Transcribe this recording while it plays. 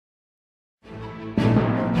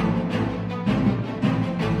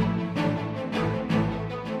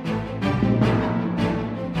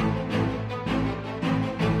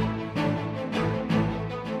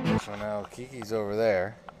Kiki's over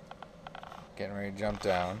there, getting ready to jump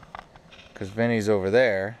down, because Vinny's over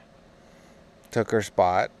there, took her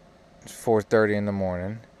spot. It's 4:30 in the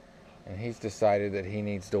morning, and he's decided that he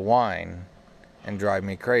needs to whine and drive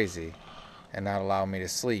me crazy and not allow me to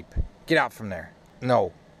sleep. Get out from there.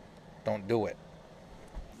 No, don't do it.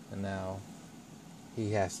 And now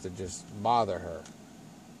he has to just bother her.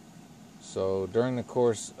 So during the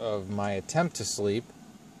course of my attempt to sleep,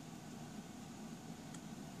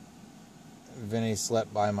 Vinny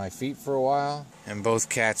slept by my feet for a while, and both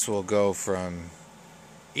cats will go from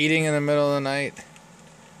eating in the middle of the night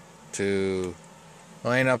to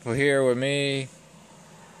laying up here with me,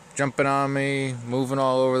 jumping on me, moving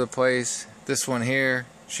all over the place. This one here,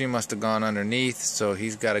 she must have gone underneath, so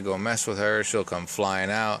he's got to go mess with her. She'll come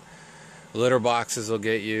flying out. Litter boxes will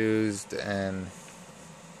get used, and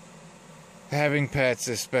having pets,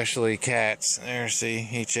 especially cats. There, see,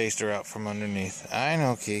 he chased her out from underneath. I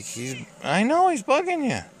know, Keek. I know he's bugging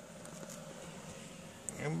you.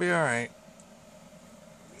 You'll be alright.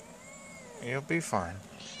 You'll be fine.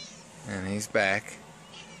 And he's back.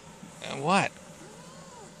 And what?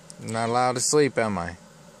 I'm not allowed to sleep, am I?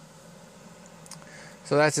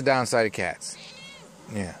 So that's the downside of cats.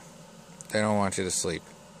 Yeah. They don't want you to sleep.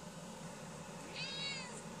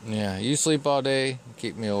 Yeah, you sleep all day,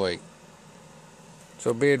 keep me awake.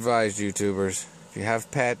 So be advised, YouTubers, if you have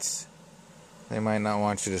pets, they might not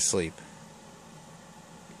want you to sleep.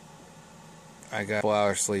 I got a couple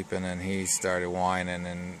hours sleeping and he started whining,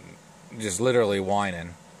 and just literally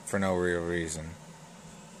whining for no real reason.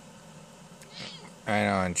 I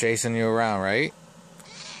know, and chasing you around, right?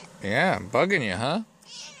 Yeah, bugging you, huh?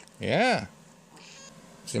 Yeah.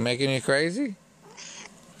 Is he making you crazy?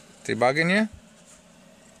 Is he bugging you?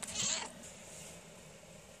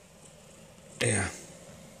 Yeah.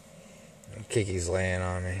 Kiki's laying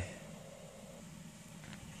on me.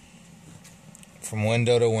 From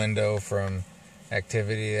window to window, from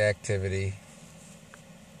activity to activity.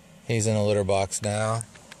 He's in a litter box now.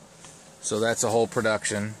 So that's a whole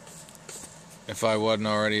production. If I wasn't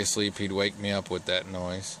already asleep, he'd wake me up with that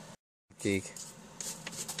noise. Geek.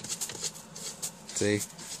 See?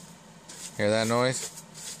 Hear that noise?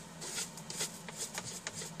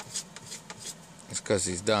 It's because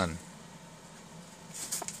he's done.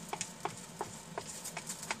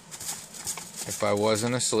 If I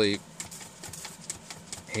wasn't asleep,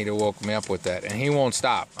 he'd have woke me up with that. And he won't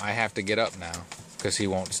stop. I have to get up now because he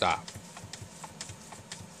won't stop.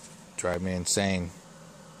 Drive me insane.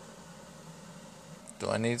 Do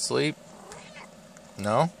I need sleep?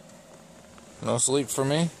 No? No sleep for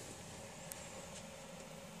me?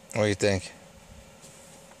 What do you think?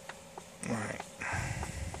 Alright.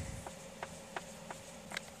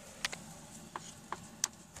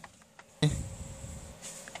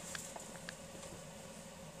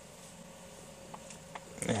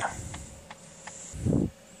 Yeah.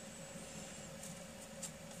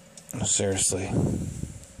 Seriously.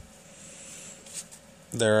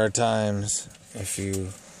 There are times, if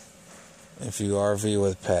you RV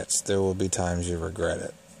with pets, there will be times you regret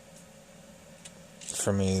it.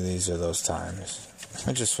 For me, these are those times.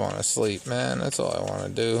 I just want to sleep, man. That's all I want to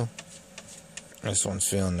do. This one's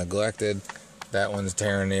feeling neglected. That one's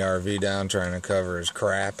tearing the RV down, trying to cover his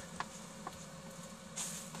crap.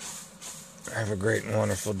 Have a great and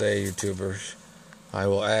wonderful day, YouTubers. I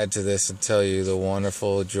will add to this and tell you the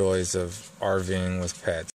wonderful joys of RVing with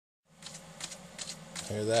pets.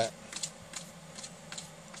 Hear that?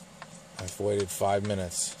 I've waited 5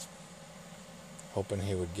 minutes, hoping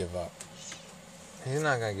he would give up. He's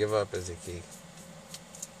not going to give up, is he, Keith?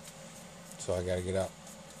 So I got to get up.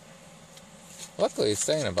 Luckily, it's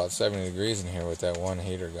staying about 70 degrees in here with that one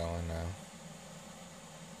heater going now.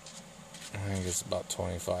 I think it's about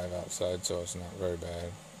 25 outside, so it's not very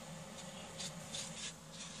bad.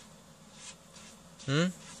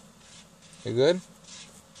 You good?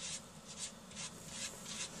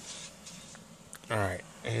 Alright,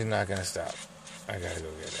 he's not going to stop. I got to go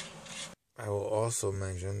get it. I will also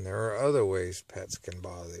mention there are other ways pets can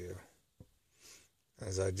bother you.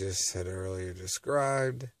 As I just had earlier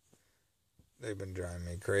described, they've been driving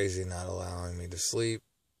me crazy, not allowing me to sleep.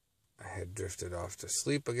 I had drifted off to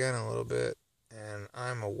sleep again a little bit, and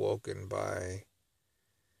I'm awoken by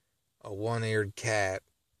a one-eared cat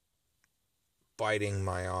biting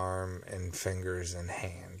my arm and fingers and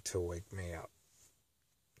hand to wake me up.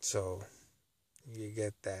 So, you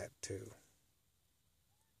get that too.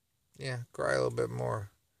 Yeah, cry a little bit more.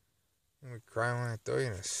 I'm gonna cry when I throw you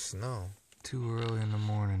in the snow. Too early in the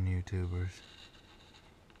morning, YouTubers.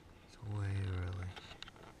 It's way early.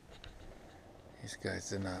 These guys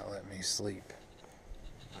did not let me sleep.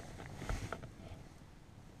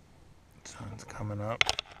 So Sun's coming up.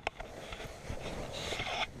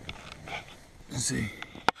 Let's see.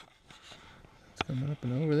 It's coming up,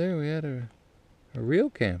 and over there we had a real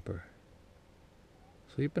camper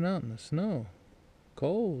sleeping out in the snow.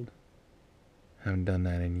 Cold. Haven't done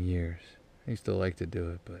that in years. I used to like to do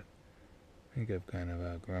it, but I think I've kind of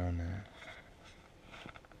outgrown that.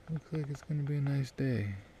 Looks like it's gonna be a nice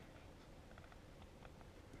day.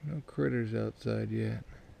 No critters outside yet.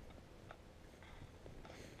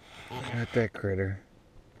 Got that critter.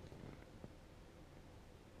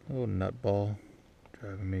 Oh, nutball.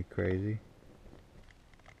 Driving me crazy.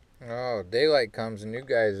 Oh, daylight comes and you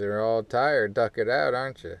guys are all tired. Duck it out,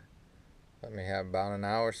 aren't you? Let me have about an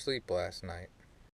hour's sleep last night.